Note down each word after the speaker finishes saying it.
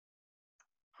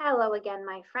Hello again,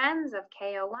 my friends of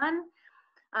KO1.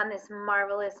 On this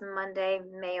marvelous Monday,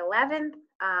 May 11th,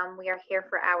 we are here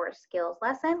for our skills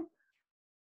lesson.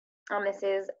 This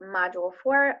is Module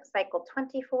 4, Cycle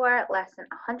 24, Lesson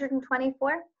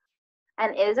 124,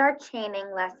 and it is our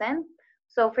chaining lesson.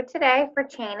 So for today, for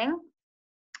chaining,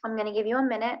 I'm going to give you a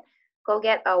minute. Go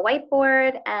get a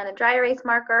whiteboard and a dry erase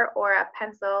marker or a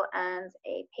pencil and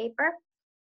a paper.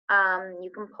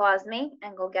 You can pause me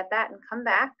and go get that and come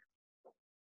back.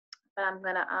 But I'm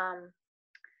gonna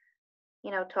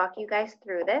talk you guys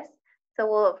through this. So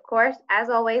we'll, of course, as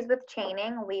always with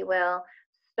chaining, we will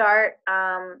start,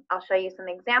 I'll show you some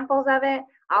examples of it.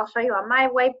 I'll show you on my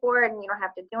whiteboard and you don't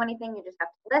have to do anything, you just have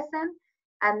to listen.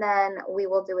 And then we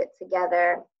will do it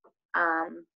together,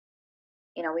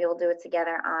 we will do it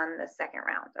together on the second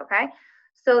round, okay?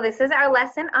 So this is our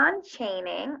lesson on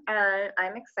chaining, and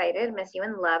I'm excited. Miss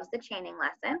Ewan loves the chaining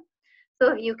lesson.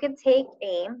 So if you could take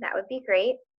aim, that would be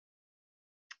great.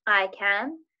 I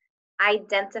can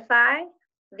identify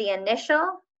the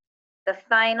initial, the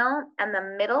final, and the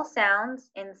middle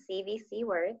sounds in CVC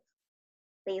words.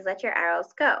 Please let your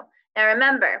arrows go. Now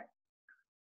remember,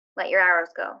 let your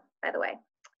arrows go, by the way.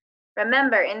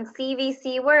 Remember, in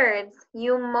CVC words,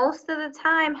 you most of the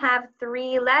time have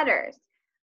 3 letters.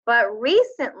 But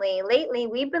lately,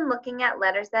 we've been looking at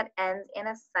letters that end in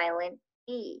a silent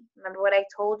E. Remember what I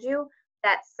told you?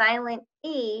 That silent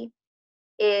E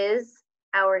is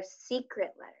our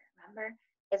secret letter. Remember?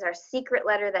 Is our secret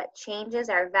letter that changes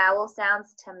our vowel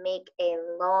sounds to make a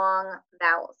long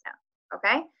vowel sound,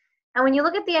 okay? And when you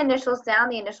look at the initial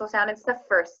sound is the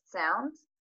first sound.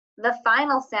 The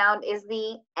final sound is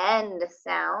the end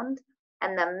sound,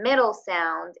 and the middle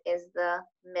sound is the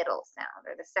middle sound,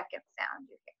 or the second sound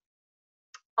you hear.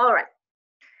 All right,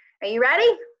 are you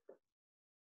ready?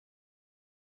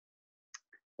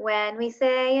 When we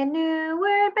say a new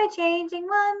word by changing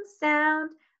one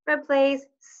sound, replace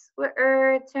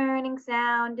turning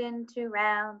sound into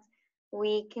rounds.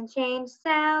 We can change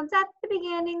sounds at the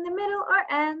beginning, the middle,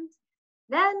 or end.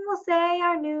 Then we'll say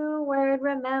our new word,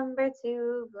 remember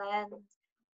to blend.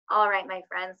 All right, my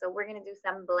friends, so we're going to do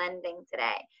some blending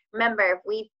today. Remember, if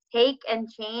we take and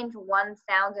change one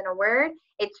sound in a word,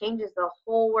 it changes the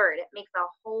whole word. It makes a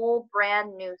whole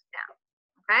brand new sound,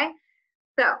 okay?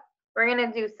 So we're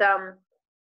going to do some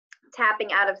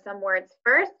tapping out of some words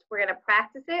first. We're going to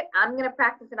practice it. I'm going to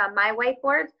practice it on my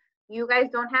whiteboard. You guys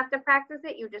don't have to practice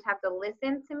it. You just have to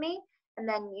listen to me, and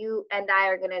then you and I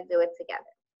are going to do it together,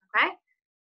 okay?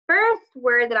 First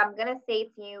word that I'm going to say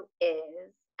to you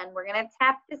is, and we're going to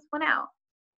tap this one out.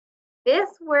 This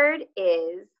word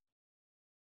is,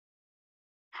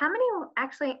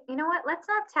 actually, you know what? Let's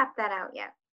not tap that out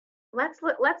yet. Let's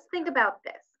think about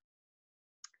this.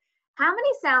 How many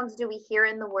sounds do we hear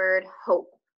in the word hope?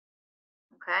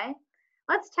 Okay,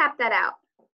 let's tap that out.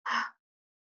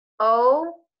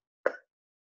 Oh,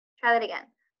 try that again.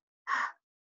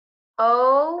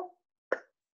 Oh,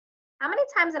 how many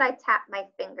times did I tap my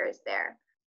fingers there?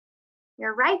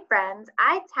 You're right, friends.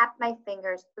 I tapped my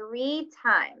fingers 3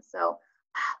 times. So,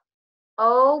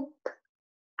 oh,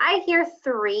 I hear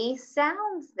 3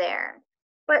 sounds there.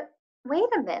 But wait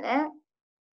a minute.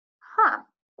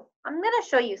 I'm going to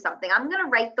show you something. I'm going to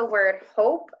write the word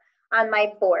hope on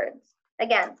my boards.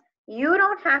 Again, you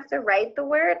don't have to write the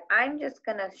word. I'm just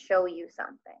going to show you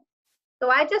something.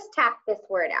 So I just tapped this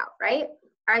word out, right?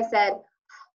 I said,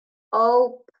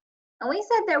 oh, and we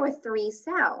said there were 3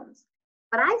 sounds,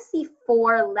 but I see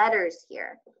 4 letters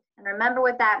here. And remember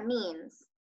what that means.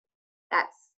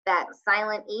 That's that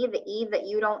silent E, the E that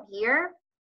you don't hear,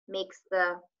 makes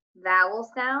the vowel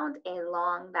sound a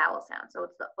long vowel sound. So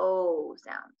it's the O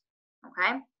sound,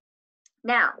 okay?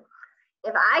 Now,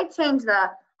 if I change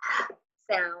the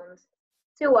sound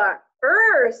to a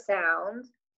sound,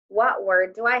 what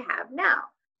word do I have now?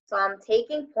 So I'm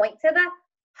point to the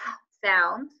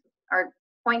sound, or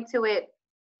point to it.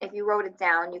 If you wrote it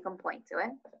down, you can point to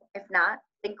it. If not,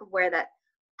 think of where that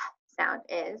sound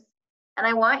is. And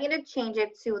I want you to change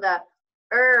it to the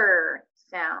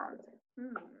sound.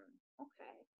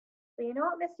 Okay. So you know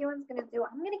what Miss Ewan's going to do?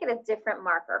 I'm going to get a different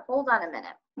marker. Hold on a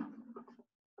minute.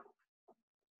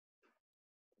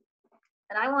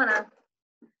 And I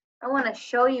want to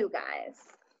show you guys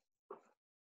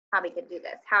how we can do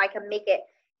this, how I can make it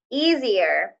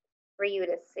easier for you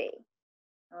to see.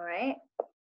 All right.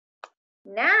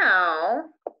 Now,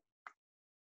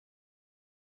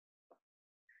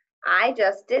 I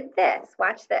just did this.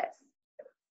 Watch this.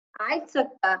 I took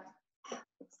the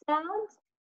sound.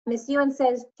 Miss Ewan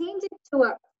says, change it to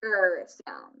a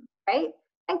sound, right?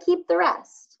 And keep the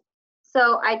rest.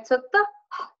 So I took the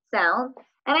sound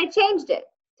and I changed it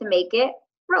to make it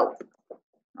rope.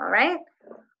 All right,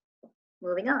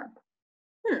 moving on.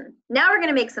 Now we're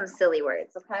gonna make some silly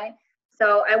words, okay?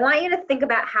 So I want you to think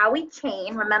about how we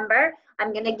chain. Remember,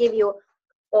 I'm gonna give you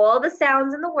all the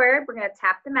sounds in the word. We're gonna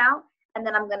tap them out, and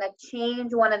then I'm gonna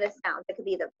change one of the sounds. It could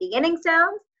be the beginning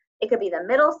sounds, it could be the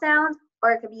middle sounds,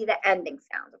 or it could be the ending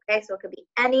sounds, okay? So it could be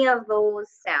any of those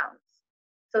sounds.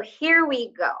 So here we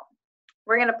go.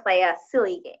 We're gonna play a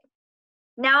silly game.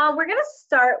 Now we're gonna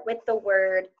start with the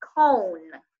word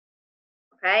cone.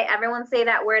 Okay, everyone say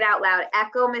that word out loud.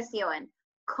 Echo Miss Ewan.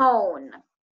 Cone.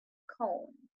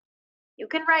 Cone. You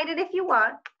can write it if you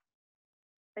want,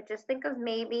 but just think of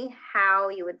maybe how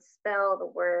you would spell the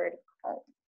word cone.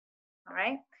 All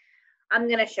right, I'm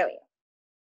gonna show you.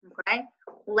 Okay,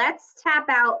 let's tap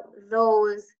out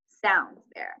those sounds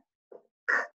there.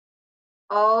 K,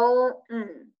 O,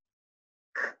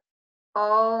 K,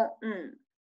 O,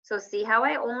 So see how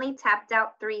I only tapped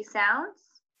out 3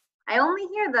 sounds? I only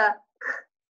hear the K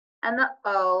and the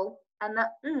O and the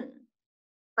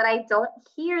but I don't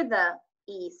hear the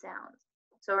E sound.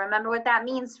 So remember what that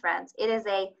means, friends. It is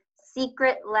a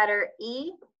secret letter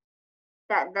E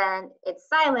that then it's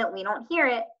silent, we don't hear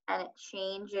it, and it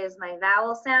changes my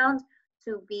vowel sound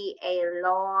to be a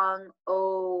long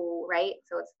O, right?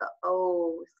 So it's the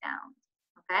O sound,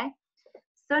 okay?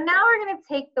 So now we're gonna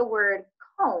take the word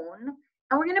cone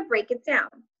and we're gonna break it down.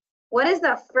 What is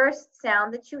the first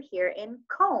sound that you hear in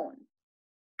cone?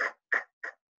 K, k, k.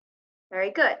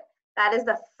 Very good. That is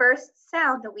the first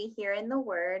sound that we hear in the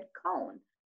word cone.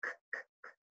 K, k,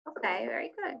 k. Okay,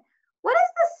 very good. What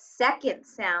is the second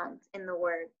sound in the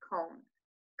word cone?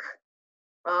 K.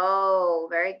 Oh,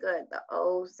 very good. The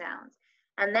O sound.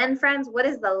 And then, friends, what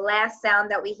is the last sound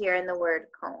that we hear in the word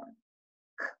cone?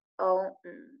 K, O,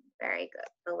 Very good.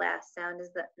 The last sound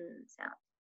is the sound.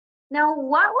 Now,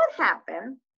 what would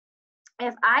happen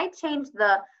if I change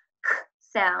the K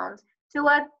sound to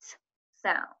a T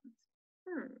sound?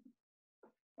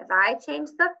 If I change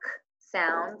the K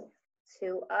sound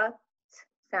to a T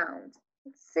sound,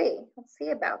 let's see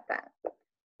about that.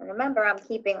 And remember, I'm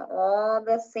keeping all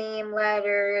the same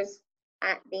letters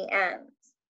at the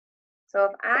ends. So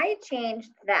if I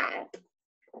changed that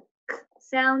K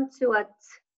sound to a T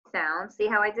sound, see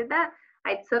how I did that?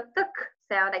 I took the K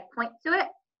sound, I point to it.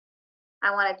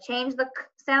 I want to change the K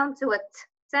sound to a T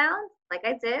sound, like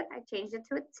I did. I changed it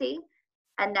to a T.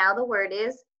 And now the word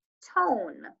is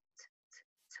tone.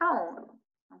 Tone,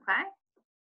 okay?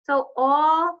 So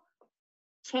all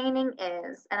chaining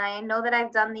is, and I know that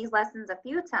I've done these lessons a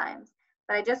few times,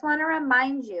 but I just want to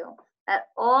remind you that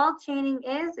all chaining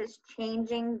is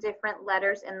changing different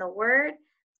letters in the word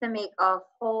to make a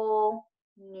whole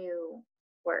new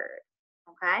word,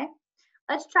 okay?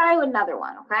 Let's try another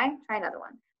one, okay? Try another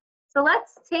one. So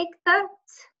let's take the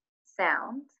T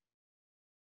sound,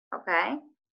 okay?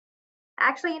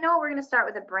 Actually, you know what? We're going to start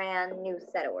with a brand new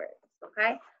set of words,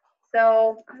 okay?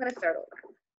 So I'm going to start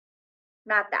over.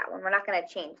 Not that one. We're not going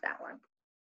to change that one.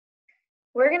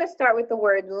 We're going to start with the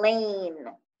word lane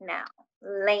now.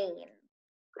 Lane,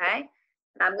 okay?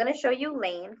 And I'm going to show you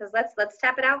lane because let's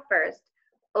tap it out first.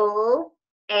 O,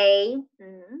 A,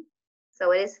 N.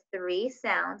 So it is 3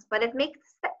 sounds, but it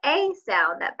makes the A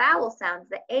sound, that vowel sound,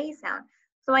 the A sound.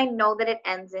 So I know that it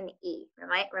ends in E,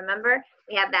 right? Remember,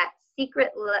 we have that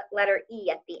secret letter E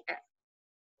at the end.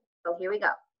 So here we go.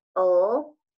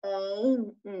 O, A,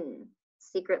 N.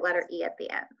 Secret letter E at the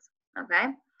end, okay?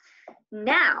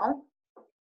 Now,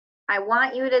 I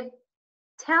want you to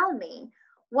tell me,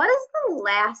 what is the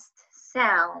last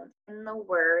sound in the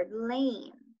word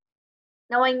lane?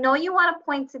 Now, I know you want to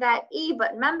point to that E,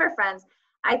 but remember, friends,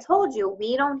 I told you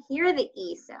we don't hear the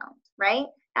E sound, right?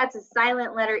 That's a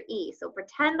silent letter E, so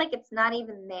pretend like it's not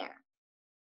even there.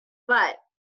 But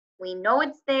we know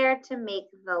it's there to make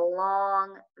the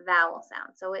long vowel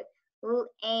sound. So it,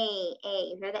 A,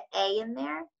 you hear the A in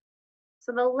there?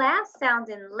 So the last sound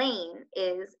in lane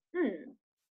is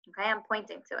okay, I'm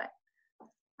pointing to it.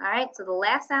 All right, so the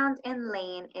last sound in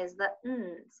lane is the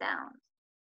sound.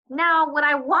 Now, what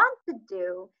I want to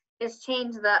do is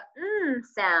change the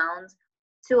sound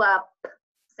to a P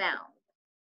sound.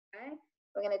 Okay,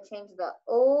 we're going to change the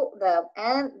O, the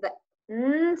N, the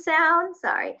sound,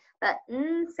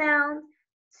 the sound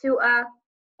to a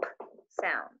P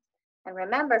sound. And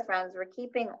remember, friends, we're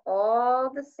keeping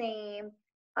all the same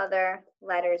other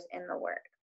letters in the word.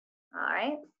 All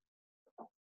right.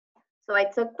 So I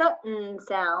took the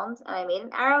sound and I made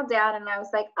an arrow down and I was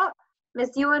like, oh,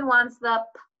 Miss Ewan wants the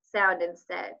P sound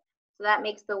instead. So that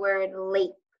makes the word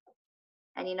late.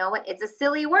 And you know what? It's a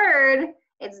silly word.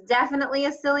 It's definitely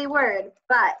a silly word.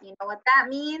 But you know what that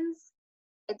means?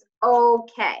 It's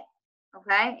okay.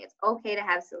 Okay? It's okay to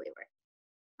have silly words.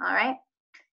 All right?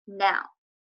 Now,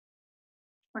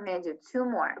 we're going to do two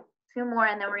more,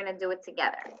 and then we're going to do it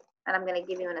together. And I'm going to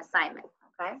give you an assignment,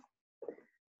 okay?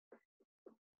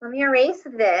 Let me erase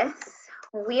this.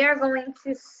 We are going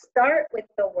to start with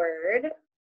the word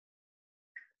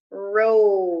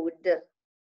road.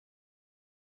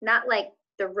 Not like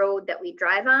the road that we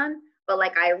drive on, but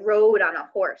like I rode on a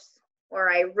horse or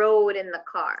I rode in the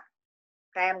car.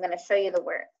 Okay, I'm going to show you the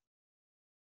word.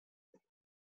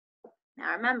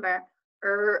 Now remember,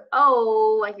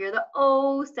 O, I hear the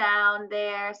O sound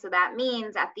there. So that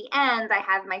means at the end, I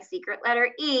have my secret letter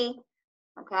E.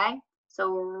 Okay,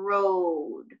 so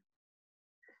road.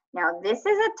 Now this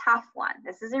is a tough one.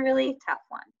 This is a really tough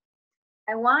one.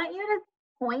 I want you to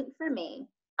point for me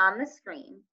on the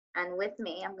screen, and with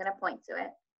me, I'm going to point to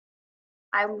it.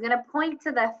 I'm going to point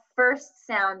to the first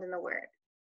sound in the word.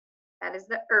 That is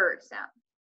the sound.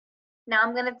 Now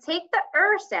I'm going to take the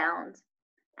sound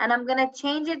and I'm going to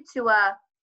change it to a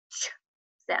ch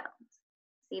sound.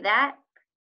 See that?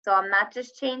 So I'm not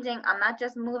just changing, I'm not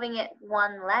just moving it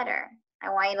one letter. I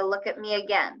want you to look at me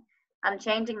again. I'm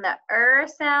changing the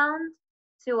sound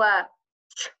to a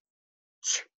ch,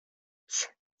 ch, ch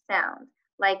sound,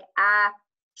 like a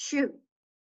chew.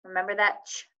 Remember that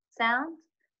ch sound?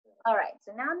 All right,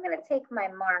 so now I'm going to take my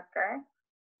marker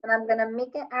and I'm going to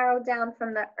make an arrow down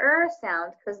from the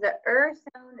sound, because the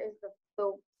sound is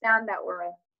the sound that we're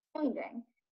changing.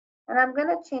 And I'm going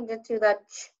to change it to the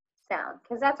ch sound,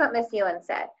 because that's what Miss Ewan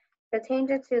said. So change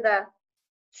it to the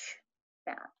ch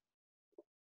sound.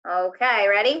 Okay,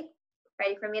 ready?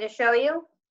 Ready for me to show you?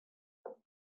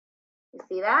 You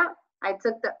see that? I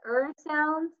took the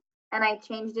sound and I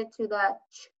changed it to the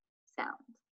ch sound.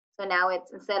 So now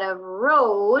it's, instead of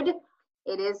road,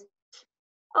 it is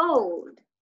ode.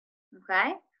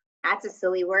 Okay? That's a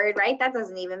silly word, right? That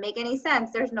doesn't even make any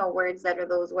sense. There's no words that are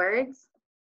those words.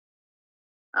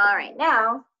 All right,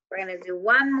 now we're going to do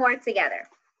one more together.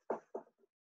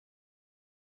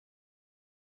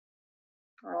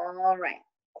 All right.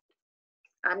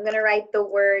 I'm going to write the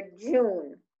word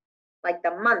June, like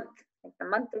the month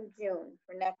of June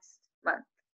for next month.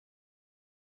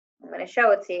 I'm going to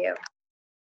show it to you.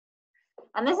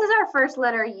 And this is our first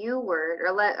letter U word,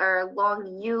 or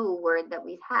long U word that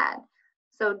we've had.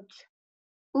 So,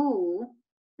 ooh,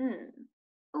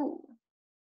 ooh,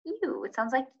 you. It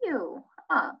sounds like you.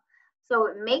 So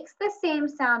it makes the same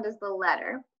sound as the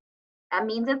letter. That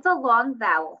means it's a long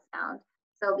vowel sound.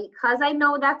 So because I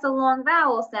know that's a long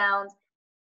vowel sound,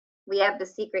 we have the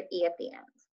secret E at the end.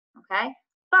 Okay?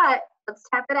 But let's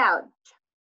tap it out.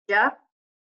 J,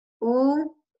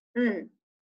 ooh,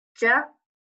 J,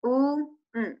 ooh,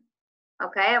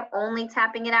 Okay, I'm only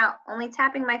tapping it out, only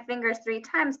tapping my fingers 3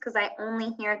 times because I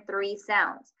only hear 3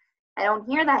 sounds. I don't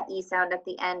hear that E sound at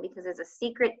the end because it's a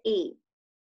secret E.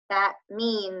 That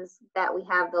means that we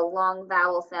have the long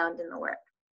vowel sound in the word.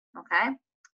 Okay?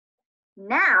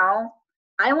 Now,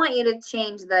 I want you to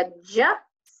change the J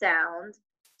sound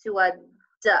to a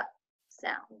D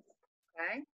sound.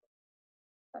 Okay?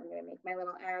 I'm going to make my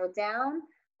little arrow down.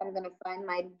 I'm going to find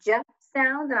my J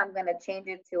sound and I'm going to change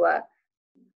it to a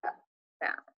D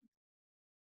sound.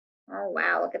 Oh,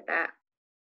 wow, look at that.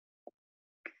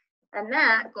 And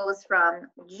that goes from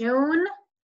June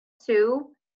to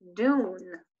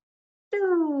Dune.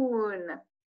 Dune.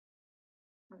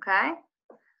 Okay?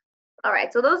 All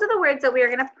right, so those are the words that we are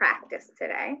going to practice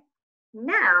today.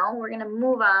 Now we're going to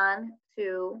move on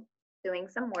to doing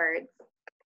some words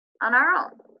on our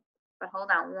own. But hold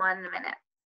on 1 minute.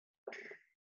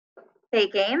 Say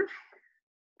game.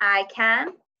 I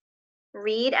can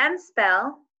read and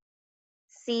spell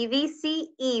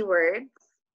CVCE words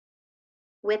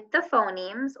with the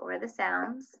phonemes or the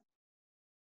sounds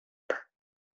P,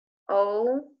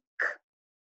 O, K,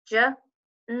 J,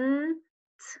 N,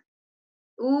 T,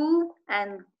 U,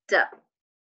 and D.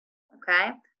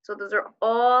 Okay, so those are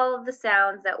all of the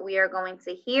sounds that we are going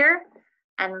to hear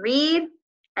and read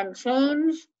and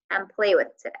change and play with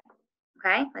today.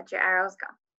 Okay, let your arrows go.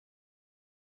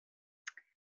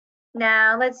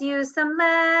 Now let's use some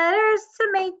letters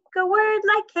to make a word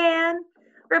like can.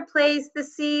 Replace the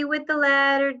C with the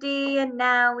letter D, and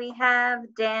now we have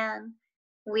Dan.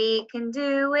 We can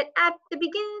do it at the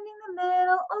beginning, the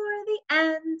middle, or the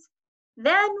end.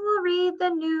 Then we'll read the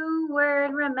new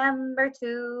word, remember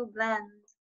to blend.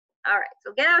 All right,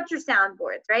 so get out your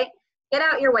soundboards, right? Get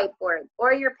out your whiteboard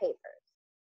or your papers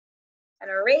and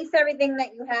erase everything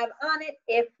that you have on it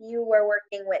if you were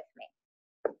working with me.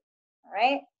 All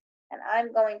right, and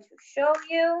I'm going to show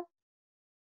you.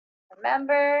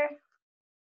 Remember,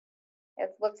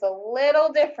 it looks a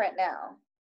little different now,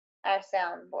 our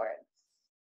soundboards.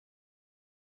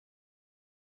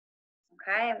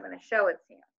 Okay, I'm going to show it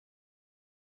to you.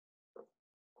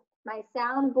 My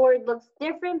sound board looks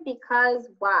different because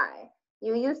why?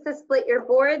 You used to split your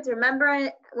boards.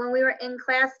 Remember when we were in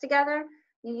class together?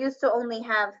 You used to only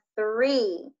have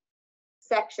 3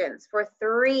 sections for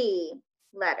 3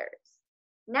 letters.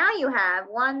 Now you have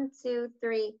 1, 2,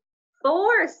 3,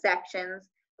 4 sections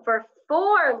for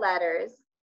 4 letters.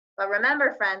 But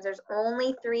remember, friends, there's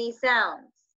only 3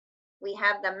 sounds. We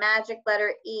have the magic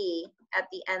letter E at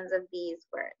the ends of these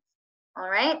words. All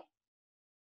right?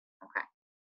 Okay.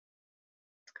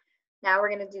 Now we're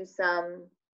going to do some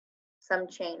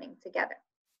chaining together.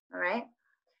 All right?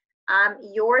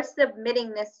 You're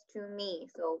submitting this to me,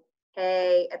 so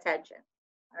pay attention.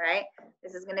 All right?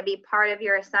 This is going to be part of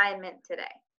your assignment today.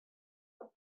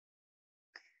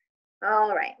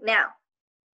 All right. Now,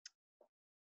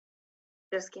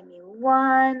 just give me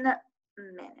 1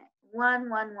 minute. 1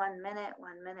 minute.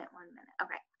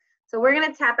 Okay. So we're going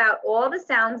to tap out all the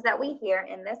sounds that we hear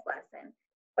in this lesson.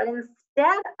 But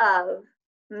instead of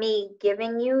me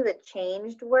giving you the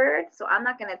changed word, so I'm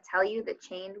not going to tell you the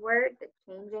changed word, the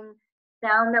changing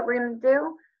sound that we're going to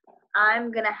do.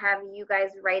 I'm going to have you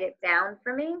guys write it down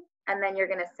for me, and then you're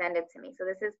going to send it to me. So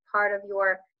this is part of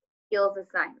your skills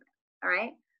assignment. All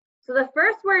right. So the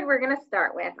first word we're going to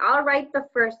start with, I'll write the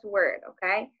first word,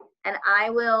 okay? And I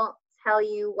will tell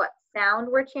you what sound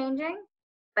we're changing,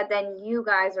 but then you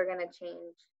guys are going to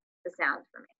change the sound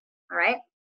for me, all right?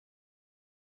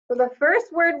 So the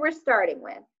first word we're starting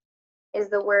with is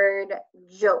the word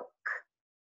joke.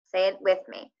 Say it with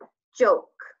me.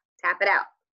 Joke. Tap it out.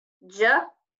 J-O-K.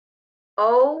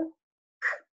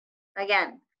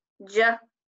 Again.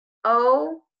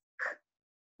 J-O-K.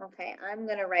 Okay, I'm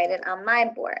going to write it on my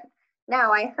board.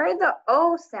 Now, I heard the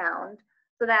O sound,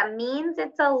 so that means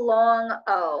it's a long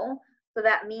O. So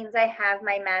that means I have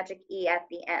my magic E at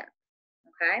the end,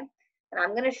 okay? And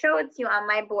I'm going to show it to you on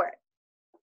my board.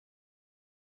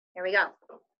 Here we go.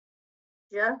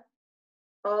 J-O-K.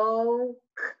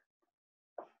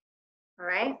 All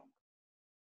right?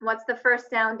 What's the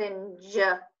first sound in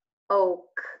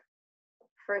J-O-K?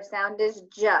 First sound is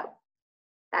J.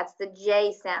 That's the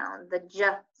J sound, the J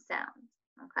sound,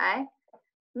 okay?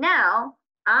 Now,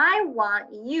 I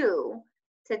want you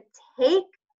to take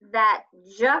that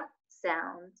J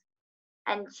sound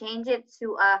and change it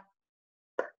to a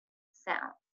P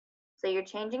sound. So you're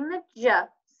changing the J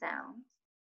sound,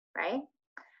 right?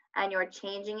 And you're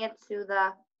changing it to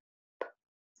the P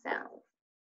sound.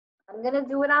 I'm going to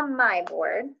do it on my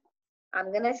board.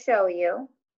 I'm going to show you,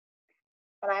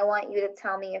 and I want you to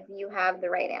tell me if you have the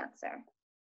right answer.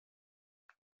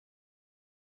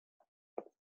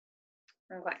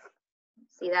 Okay,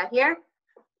 see that here?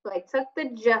 So I took the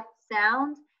J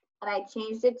sound and I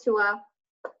changed it to a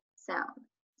P sound.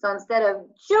 So instead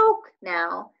of joke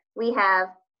now, we have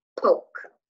poke.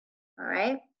 All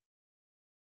right?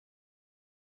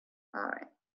 All right.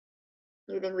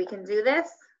 You think we can do this?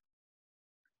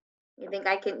 You think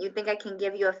I can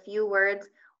give you a few words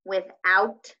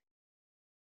without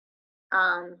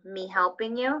me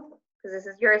helping you? Because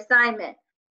this is your assignment.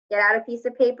 Get out a piece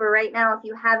of paper right now if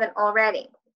you haven't already.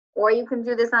 Or you can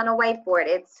do this on a whiteboard.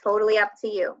 It's totally up to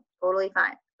you. Totally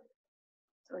fine.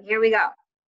 So here we go.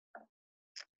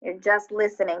 You're just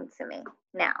listening to me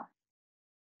now.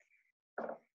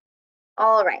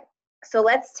 All right. So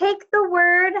let's take the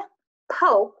word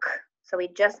poke. So we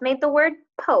just made the word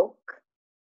poke.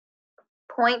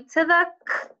 Point to the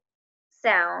K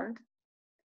sound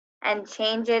and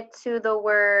change it to the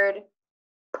word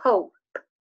poke.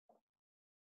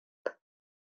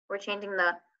 We're changing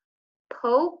the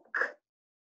poke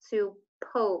to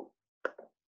pope.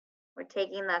 We're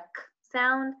taking the K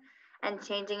sound and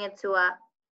changing it to a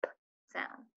P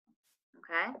sound,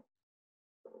 okay?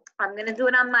 I'm gonna do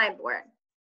it on my board.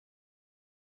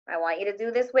 I want you to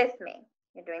do this with me.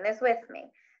 You're doing this with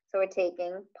me. So we're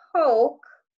taking poke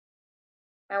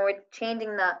and we're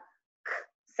changing the K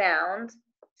sound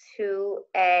to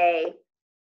a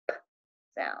P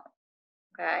sound,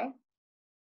 okay?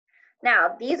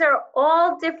 Now, these are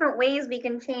all different ways we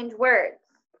can change words.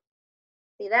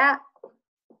 See that?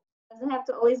 It doesn't have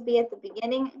to always be at the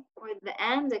beginning or the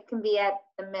end. It can be at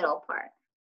the middle part.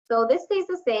 So this stays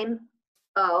the same.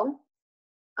 O.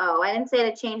 Oh, I didn't say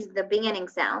to change the beginning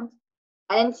sound.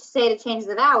 I didn't say to change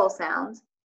the vowel sound.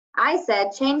 I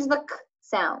said change the K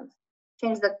sound.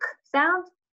 Change the K sound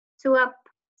to a P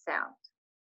sound.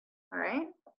 All right?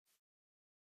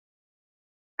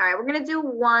 All right, we're going to do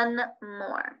one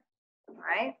more. All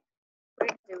right? We're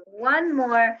going to do one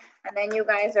more, and then you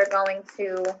guys are going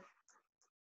to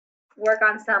work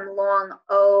on some long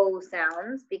O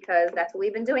sounds because that's what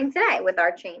we've been doing today with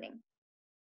our chaining.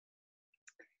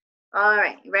 All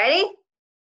right, you ready?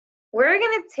 we're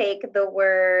going to take the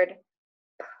word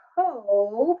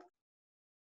Pope,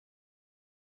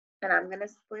 and I'm going to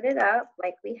split it up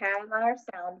like we have on our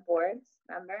soundboards,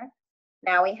 remember?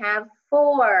 Now we have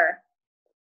 4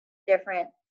 different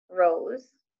rows.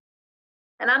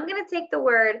 And I'm going to take the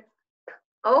word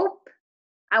ope.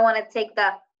 I want to take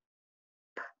the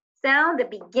p sound, the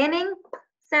beginning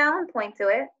sound, point to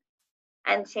it,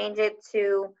 and change it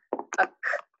to a k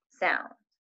sound.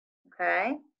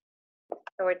 Okay?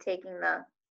 So we're taking the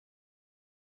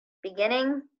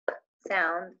beginning p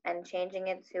sound and changing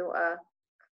it to a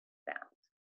k sound.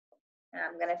 And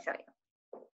I'm going to show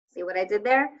you. See what I did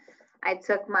there? I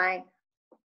took my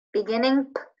beginning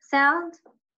p sound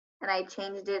and I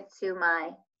changed it to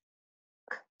my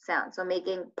k sound. So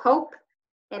making pope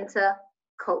into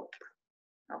cope.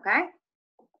 Okay?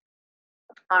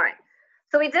 All right.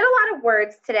 So we did a lot of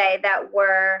words today that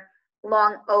were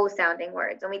long O sounding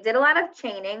words. And we did a lot of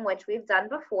chaining, which we've done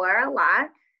before a lot.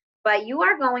 But you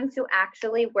are going to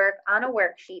actually work on a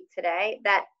worksheet today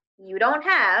that you don't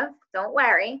have. Don't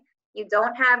worry. You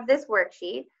don't have this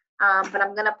worksheet. But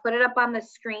I'm going to put it up on the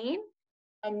screen.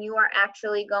 And you are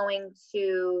actually going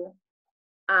to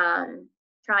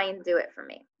try and do it for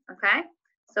me. Okay?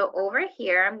 So over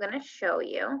here, I'm going to show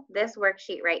you this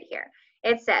worksheet right here.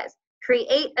 It says,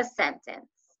 create a sentence.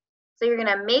 So you're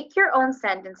going to make your own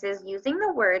sentences using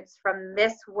the words from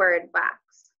this word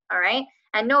box. All right?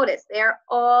 And notice, they're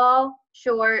all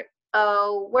short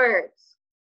O words.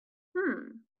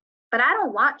 But I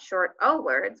don't want short O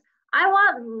words. I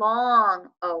want long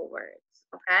O words.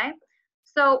 Okay?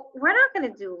 So we're not going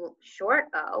to do short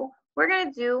O. We're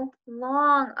going to do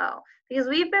long O because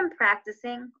we've been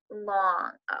practicing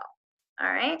long O.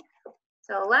 All right?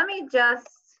 So let me just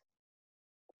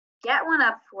get one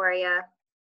up for you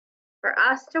for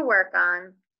us to work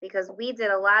on because we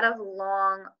did a lot of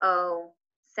long O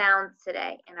sounds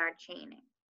today in our chaining.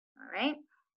 All right?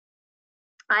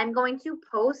 I'm going to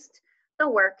post the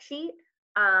worksheet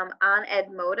on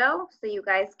Edmodo so you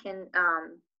guys can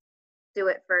do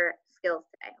it for skills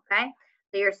today, okay?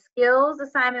 So your skills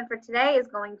assignment for today is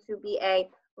going to be a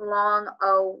long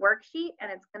O worksheet,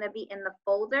 and it's going to be in the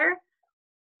folder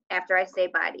after I say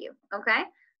bye to you, okay?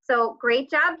 So great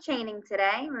job chaining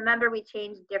today. Remember, we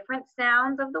changed different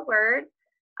sounds of the word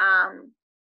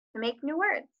to make new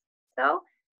words. So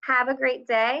have a great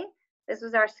day. This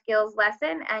was our skills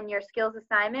lesson, and your skills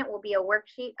assignment will be a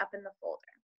worksheet up in the folder.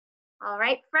 All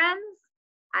right, friends,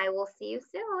 I will see you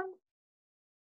soon.